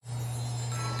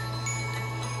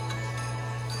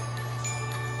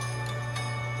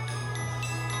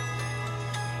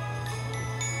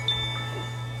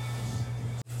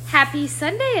Happy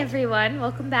Sunday, everyone.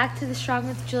 Welcome back to the Strong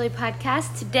with Julie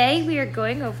podcast. Today, we are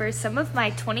going over some of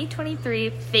my 2023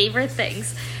 favorite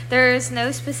things. There's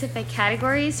no specific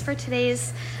categories for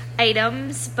today's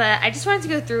items, but I just wanted to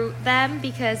go through them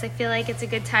because I feel like it's a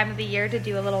good time of the year to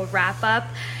do a little wrap up.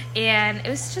 And it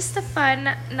was just a fun,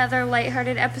 another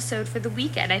lighthearted episode for the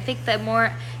weekend. I think the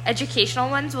more educational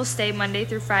ones will stay Monday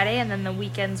through Friday, and then the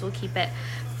weekends will keep it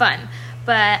fun.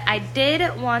 But I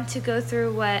did want to go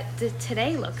through what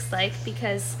today looks like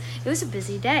because it was a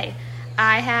busy day.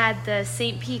 I had the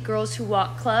St. Pete Girls Who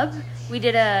Walk Club. We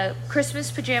did a Christmas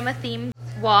pajama themed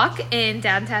walk in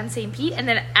downtown St. Pete. And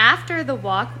then after the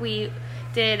walk, we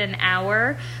did an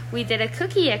hour. We did a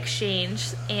cookie exchange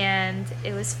and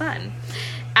it was fun.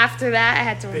 After that, I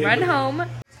had to run home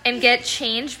and get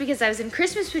changed because I was in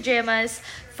Christmas pajamas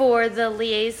for the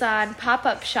Liaison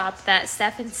pop-up shop that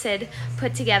Steph and Sid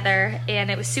put together, and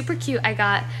it was super cute. I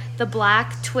got the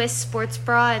black twist sports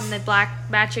bra and the black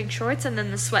matching shorts, and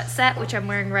then the sweat set, which I'm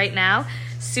wearing right now.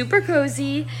 Super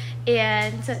cozy,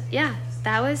 and yeah,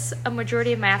 that was a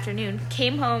majority of my afternoon.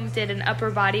 Came home, did an upper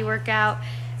body workout,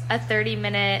 a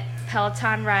 30-minute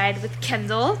Peloton ride with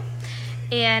Kendall.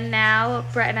 And now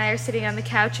Brett and I are sitting on the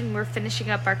couch and we're finishing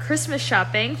up our Christmas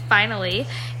shopping, finally.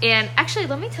 And actually,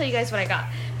 let me tell you guys what I got,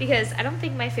 because I don't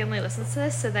think my family listens to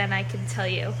this, so then I can tell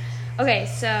you. Okay,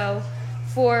 so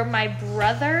for my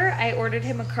brother, I ordered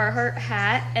him a Carhartt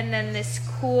hat and then this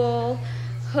cool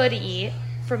hoodie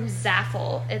from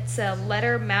Zaful. It's a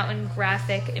Letter Mountain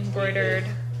graphic embroidered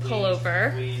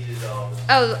pullover.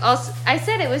 Oh, also, I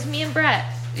said it was me and Brett.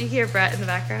 You hear Brett in the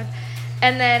background.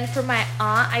 And then for my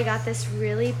aunt, I got this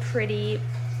really pretty,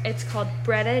 it's called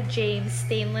Bretta James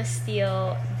stainless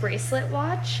steel bracelet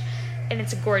watch. And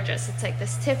it's gorgeous. It's like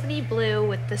this Tiffany blue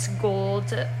with this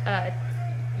gold,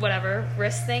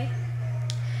 wrist thing.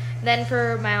 Then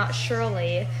for my aunt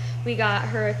Shirley, we got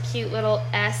her a cute little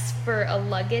S for a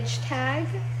luggage tag.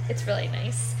 It's really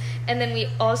nice. And then we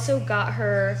also got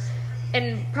her,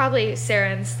 and probably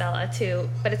Sarah and Stella too,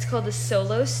 but it's called the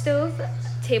Solo Stove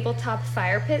tabletop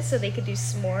fire pit so they could do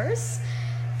s'mores.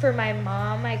 For my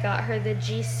mom, I got her the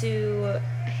Jisoo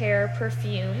hair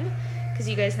perfume because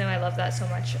you guys know I love that so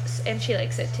much, and she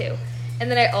likes it too. And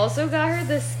then I also got her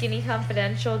the Skinny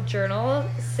Confidential journal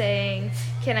saying,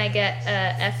 can I get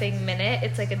a effing minute?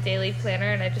 It's like a daily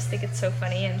planner, and I just think it's so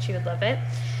funny and she would love it.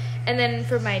 And then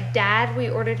for my dad, we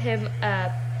ordered him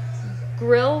a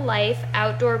Grill Life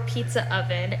outdoor pizza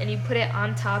oven, and you put it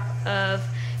on top of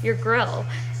your grill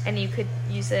and you could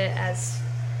use it as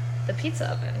the pizza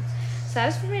oven. So that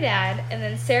was for my dad. And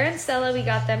then Sarah and Stella, we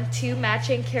got them 2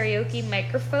 matching karaoke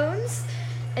microphones.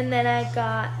 And then I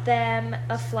got them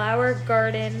a flower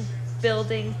garden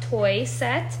building toy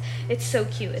set. It's so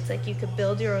cute. It's like you could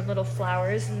build your own little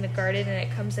flowers in the garden, and it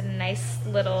comes in a nice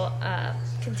little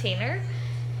container.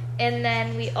 And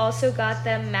then we also got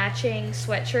them matching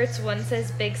sweatshirts. One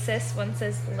says Big Sis, one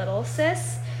says Little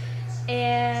Sis.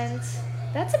 And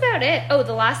that's about it. Oh,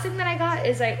 the last thing that I got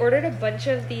is I ordered a bunch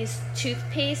of these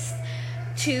toothpaste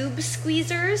tube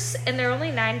squeezers, and they're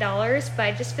only $9, but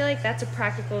I just feel like that's a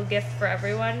practical gift for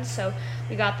everyone, so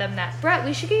we got them that. Brett,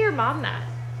 we should get your mom that.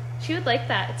 She would like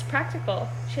that. It's practical.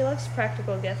 She loves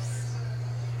practical gifts.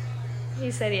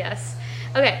 He said yes.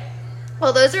 Okay,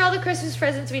 well, those are all the Christmas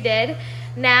presents we did.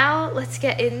 Now, let's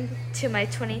get into my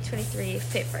 2023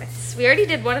 favorites. We already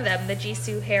did one of them, the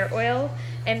Jisoo hair oil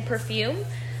and perfume.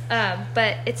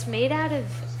 But it's made out of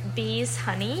bees'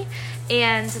 honey,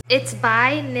 and it's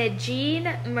by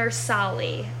Najeen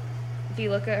Mursali. If you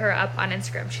look at her up on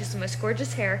Instagram, she has the most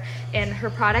gorgeous hair, and her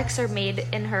products are made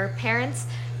in her parents'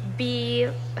 bee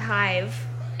hive,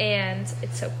 and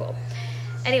it's so cool.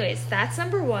 Anyways, that's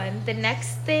number 1. The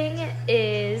next thing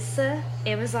is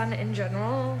Amazon in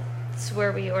general. It's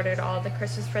where we ordered all the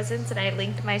Christmas presents, and I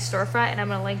linked my storefront, and I'm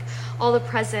going to link all the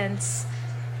presents.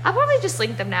 I'll probably just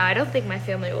link them now. I don't think my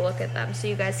family will look at them, so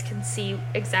you guys can see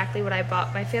exactly what I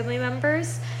bought my family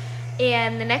members.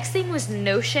 And the next thing was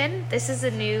Notion. This is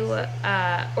a new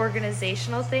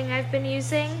organizational thing I've been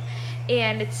using,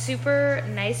 and it's super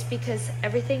nice because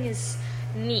everything is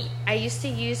neat. I used to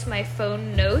use my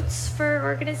phone notes for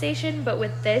organization, but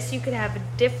with this you could have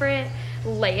different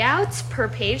layouts per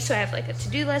page. So I have like a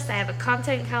to-do list, I have a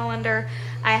content calendar,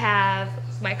 I have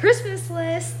my Christmas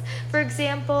list, for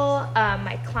example,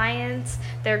 my clients,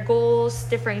 their goals,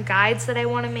 different guides that I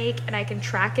want to make, and I can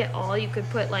track it all. You could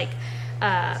put like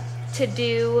to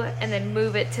do and then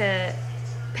move it to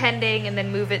pending and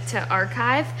then move it to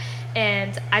archive,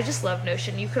 and I just love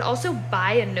Notion. You could also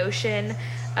buy a Notion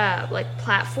like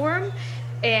platform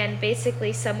and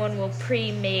basically someone will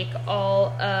pre-make all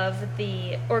of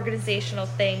the organizational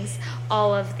things,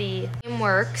 all of the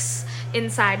frameworks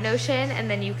inside Notion, and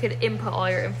then you could input all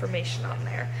your information on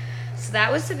there. So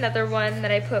that was another one that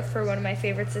I put for one of my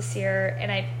favorites this year,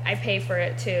 and I pay for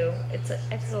it too.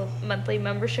 It's a monthly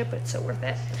membership, but it's so worth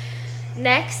it.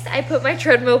 Next, I put my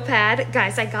treadmill pad.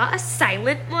 Guys, I got a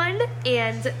silent one,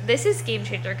 and this is game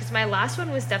changer because my last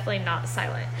one was definitely not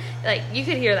silent. Like, you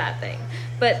could hear that thing.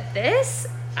 But this,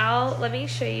 let me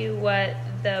show you what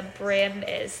the brand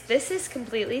is. This is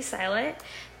completely silent,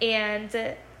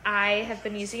 and I have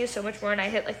been using it so much more, and I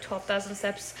hit like 12,000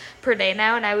 steps per day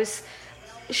now, and I was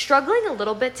struggling a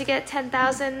little bit to get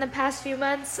 10,000 in the past few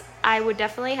months. I would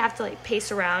definitely have to like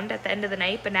pace around at the end of the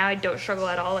night, but now I don't struggle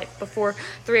at all. Like before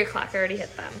 3 o'clock, I already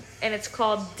hit them. And it's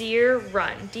called Deer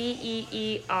Run,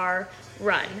 DEER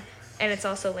Run. And it's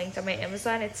also linked on my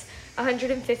Amazon. It's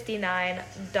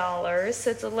 $159.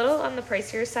 So it's a little on the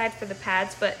pricier side for the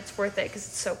pads, but it's worth it because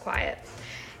it's so quiet.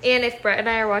 And if Brett and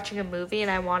I are watching a movie and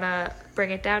I want to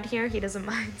bring it down here, he doesn't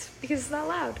mind because it's not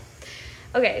loud.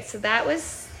 Okay, so that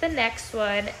was the next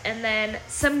one. And then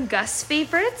some Gus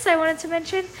favorites I wanted to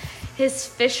mention. His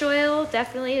fish oil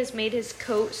definitely has made his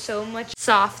coat so much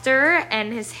softer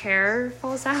and his hair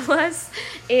falls out less.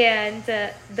 And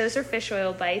those are fish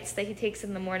oil bites that he takes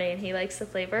in the morning, and he likes the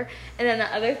flavor. And then the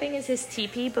other thing is his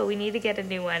teepee, but we need to get a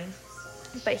new one.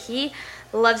 But he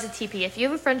loves a teepee. If you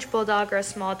have a French bulldog or a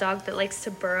small dog that likes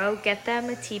to burrow, get them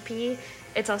a teepee.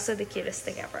 It's also the cutest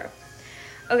thing ever.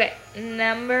 Okay,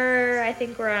 I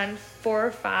think we're on 4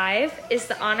 or 5, is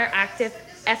the Honor Active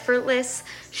Effortless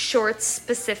shorts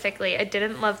specifically. I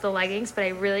didn't love the leggings, but I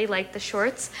really like the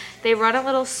shorts. They run a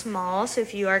little small, so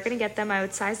if you are going to get them, I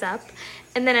would size up.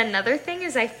 And then another thing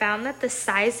is I found that the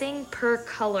sizing per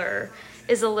color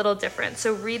is a little different.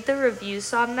 So read the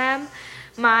reviews on them.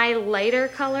 My lighter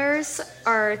colors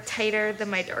are tighter than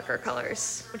my darker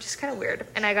colors, which is kind of weird.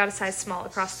 And I got a size small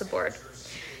across the board.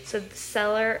 So the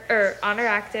Seller, or Honor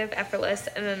Active Effortless,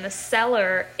 and then the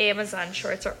Seller Amazon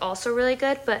shorts are also really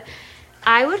good, but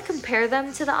I would compare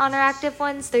them to the Honor Active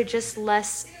ones. They're just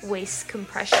less waist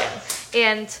compression,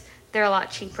 and they're a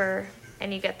lot cheaper,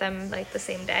 and you get them like the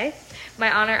same day.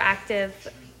 My Honor Active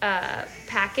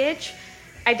package,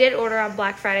 I did order on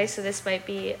Black Friday, so this might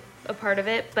be a part of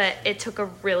it, but it took a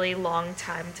really long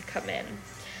time to come in.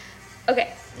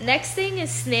 Okay, next thing is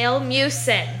Snail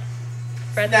Mucin.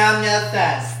 Snail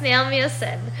Mucin.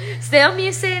 Snail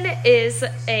Mucin is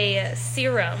a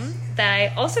serum that I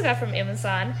also got from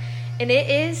Amazon, and it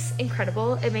is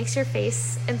incredible. It makes your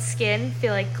face and skin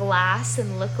feel like glass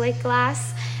and look like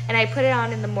glass, and I put it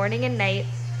on in the morning and night,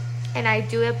 and I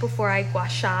do it before I gua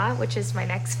sha, which is my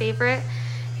next favorite,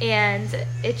 and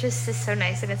it just is so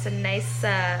nice, and it's a nice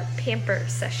pamper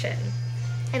session,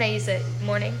 and I use it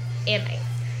morning and night.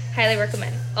 Highly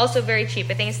recommend. Also very cheap.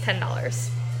 I think it's $10.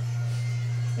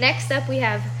 Next up, we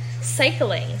have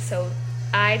cycling. So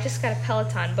I just got a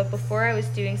Peloton, but before I was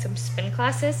doing some spin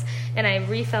classes, and I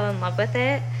fell in love with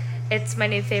it. It's my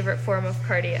new favorite form of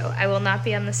cardio. I will not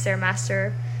be on the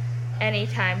Stairmaster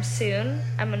anytime soon.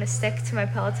 I'm going to stick to my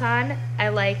Peloton. I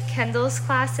like Kendall's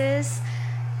classes,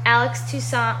 Alex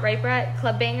Toussaint, right, Brett?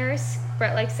 Club Bangers.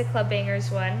 Brett likes the Club Bangers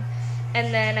one.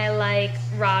 And then I like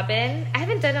Robin. I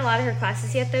haven't done a lot of her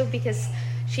classes yet, though, because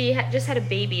she just had a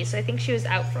baby, so I think she was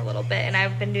out for a little bit, and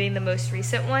I've been doing the most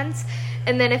recent ones.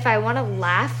 And then if I want to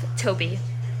laugh, Toby.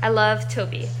 I love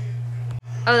Toby.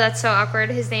 Oh, that's so awkward.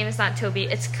 His name is not Toby,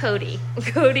 it's Cody.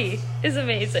 Cody is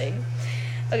amazing.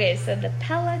 Okay, so the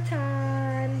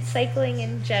Peloton, cycling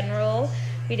in general.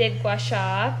 We did gua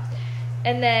sha.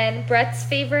 And then Brett's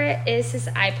favorite is his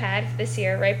iPad this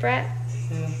year, right, Brett?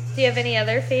 Do you have any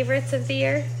other favorites of the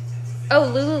year?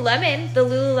 Oh, Lululemon, the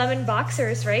Lululemon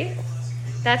boxers, right?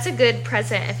 That's a good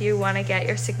present if you want to get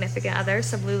your significant other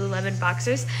some Lululemon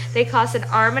boxers. They cost an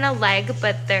arm and a leg,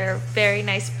 but they're very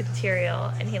nice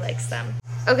material, and he likes them.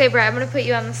 Okay, Brett, I'm going to put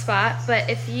you on the spot, but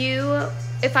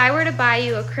if I were to buy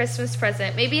you a Christmas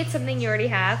present, maybe it's something you already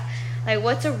have, like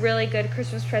what's a really good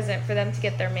Christmas present for them to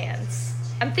get their mans?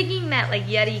 I'm thinking that like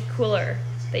Yeti cooler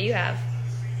that you have.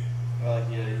 I like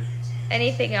Yeti.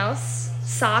 Anything else?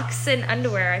 Socks and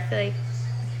underwear. I feel like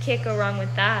you can't go wrong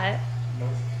with that. Nope.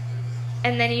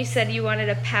 And then you said you wanted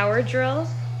a power drill.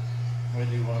 I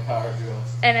do want a power drill.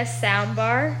 And a sound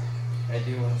bar. I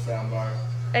do want a sound bar.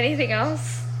 Anything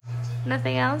else?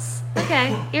 Nothing else?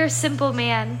 Okay. You're a simple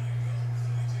man.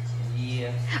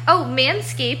 Yeah. Oh,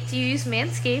 Manscaped. You use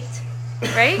Manscaped,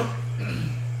 right?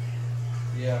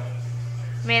 Yeah.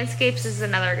 Manscaped is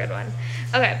another good one.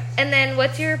 Okay. And then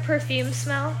what's your perfume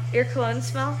smell? Your cologne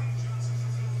smell?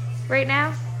 Right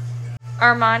now?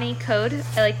 Armani Code.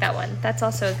 I like that one. That's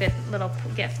also a good little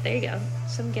gift. There you go.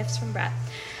 Some gifts from Brett.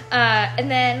 And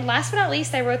then last but not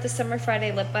least, I wrote the Summer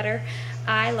Friday lip butter.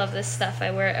 I love this stuff.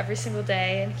 I wear it every single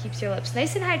day and keeps your lips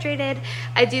nice and hydrated.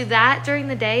 I do that during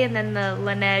the day and then the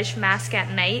Laneige mask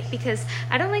at night because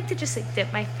I don't like to just like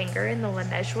dip my finger in the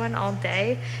Laneige one all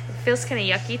day. It feels kind of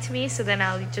yucky to me, so then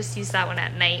I'll just use that one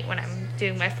at night when I'm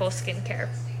doing my full skincare.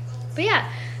 But yeah,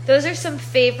 those are some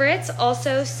favorites.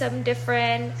 Also some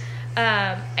different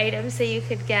items that you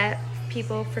could get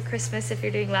people for Christmas if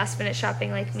you're doing last minute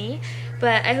shopping like me.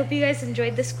 But I hope you guys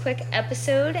enjoyed this quick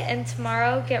episode, and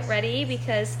tomorrow get ready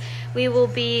because we will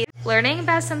be learning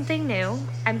about something new.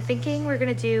 I'm thinking we're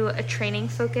gonna do a training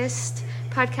focused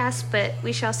podcast, but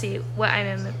we shall see what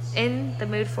I'm in the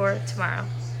mood for tomorrow.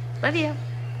 Love you.